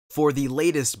For the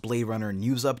latest Blade Runner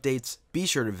news updates, be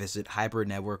sure to visit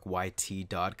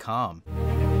hybridnetworkyt.com.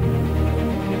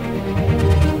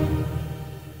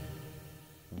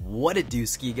 What it do,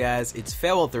 ski guys? It's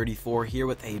Farewell34 here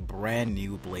with a brand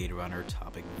new Blade Runner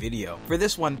topic video. For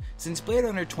this one, since Blade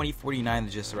Runner 2049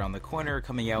 is just around the corner,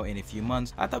 coming out in a few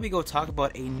months, I thought we'd go talk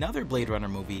about another Blade Runner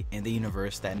movie in the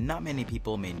universe that not many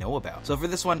people may know about. So for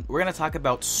this one, we're gonna talk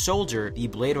about Soldier, the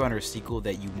Blade Runner sequel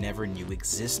that you never knew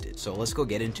existed. So let's go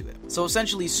get into it. So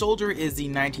essentially, Soldier is the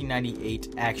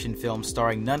 1998 action film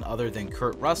starring none other than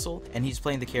Kurt Russell, and he's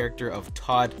playing the character of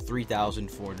Todd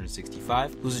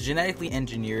 3465, who's a genetically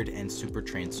engineered and super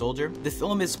trained soldier. The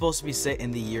film is supposed to be set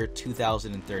in the year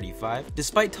 2035.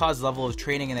 Despite Todd's level of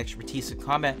training and expertise in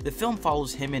combat, the film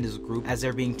follows him and his group as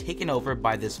they're being taken over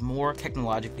by this more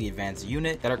technologically advanced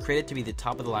unit that are created to be the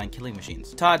top of the line killing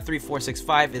machines. Todd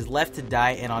 3465 is left to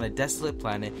die and on a desolate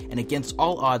planet, and against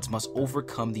all odds must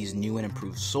overcome these new and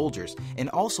improved soldiers and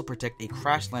also protect a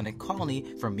crash landed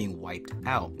colony from being wiped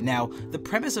out. Now, the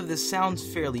premise of this sounds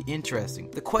fairly interesting.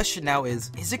 The question now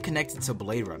is it connected to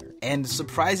Blade Runner? And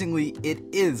surprisingly, it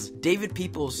is. David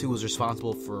Peoples, who was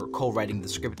responsible for co-writing the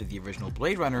script of the original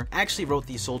Blade Runner, actually wrote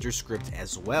the Soldier script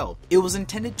as well. It was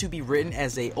intended to be written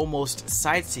as a almost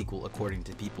side sequel, according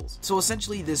to Peoples. So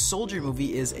essentially, this Soldier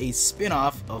movie is a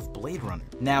spin-off of Blade Runner.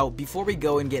 Now, before we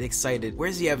go and get excited,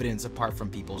 where's the evidence apart from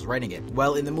Peoples writing it?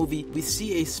 Well, in the movie, we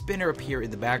see a spinner appear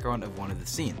in the background of one of the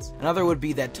scenes. Another would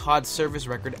be that Todd's service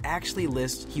record actually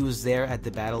lists he was there at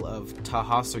the Battle of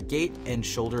Tahasser Gate and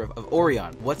Shoulder of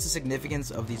Orion. What's the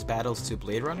significance of these battles to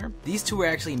Blade Runner? These two were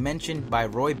actually mentioned by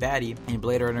Roy Batty in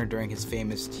Blade Runner during his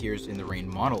famous Tears in the Rain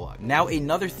monologue. Now,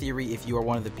 another theory, if you are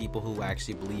one of the people who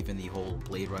actually believe in the whole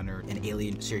Blade Runner and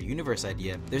alien shared universe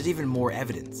idea, there's even more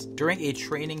evidence. During a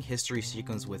training history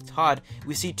sequence with Todd,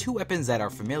 we see two weapons that are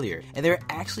familiar, and they're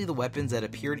actually the weapons that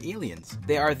appeared Aliens.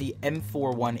 They are the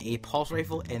M41A pulse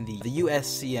rifle and the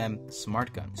USCM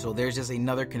smart gun. So there's just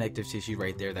another connective tissue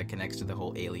right there that connects to the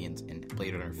whole Aliens and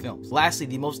Blade Runner films. Lastly,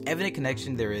 the most evident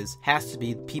connection there has to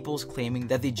be Peoples claiming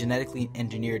that the genetically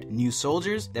engineered new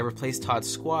soldiers that replace Todd's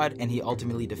squad and he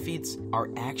ultimately defeats are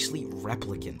actually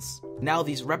replicants. Now,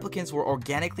 these replicants were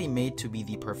organically made to be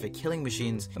the perfect killing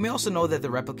machines, and we also know that the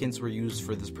replicants were used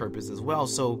for this purpose as well,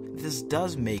 so this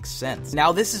does make sense.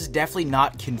 Now, this is definitely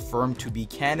not confirmed to be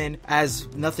canon, as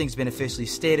nothing's been officially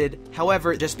stated.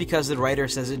 However, just because the writer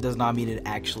says it does not mean it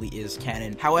actually is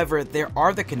canon. However, there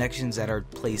are the connections that are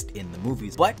placed in the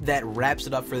movies. But that wraps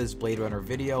it up for this Blade Runner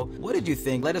video. What did you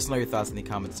think? Let us know your thoughts in the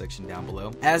comment section down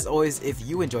below. As always, if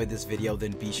you enjoyed this video,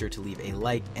 then be sure to leave a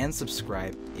like and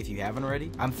subscribe if you haven't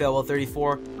already. I'm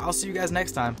Farewell34. I'll see you guys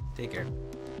next time. Take care.